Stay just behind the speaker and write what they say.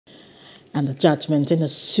And the judgment in a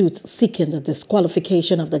suit seeking the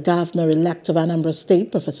disqualification of the governor-elect of Anambra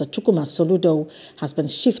State, Professor Chukwuma Soludo, has been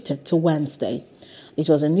shifted to Wednesday. It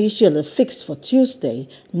was initially fixed for Tuesday.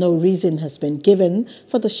 No reason has been given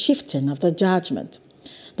for the shifting of the judgment.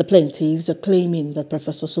 The plaintiffs are claiming that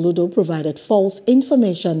Professor Soludo provided false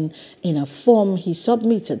information in a form he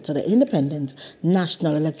submitted to the Independent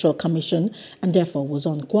National Electoral Commission and therefore was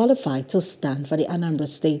unqualified to stand for the Anambra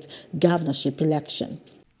State governorship election.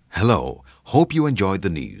 Hello, hope you enjoyed the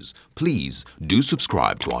news. Please do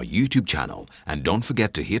subscribe to our YouTube channel and don't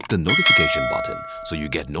forget to hit the notification button so you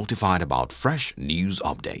get notified about fresh news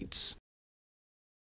updates.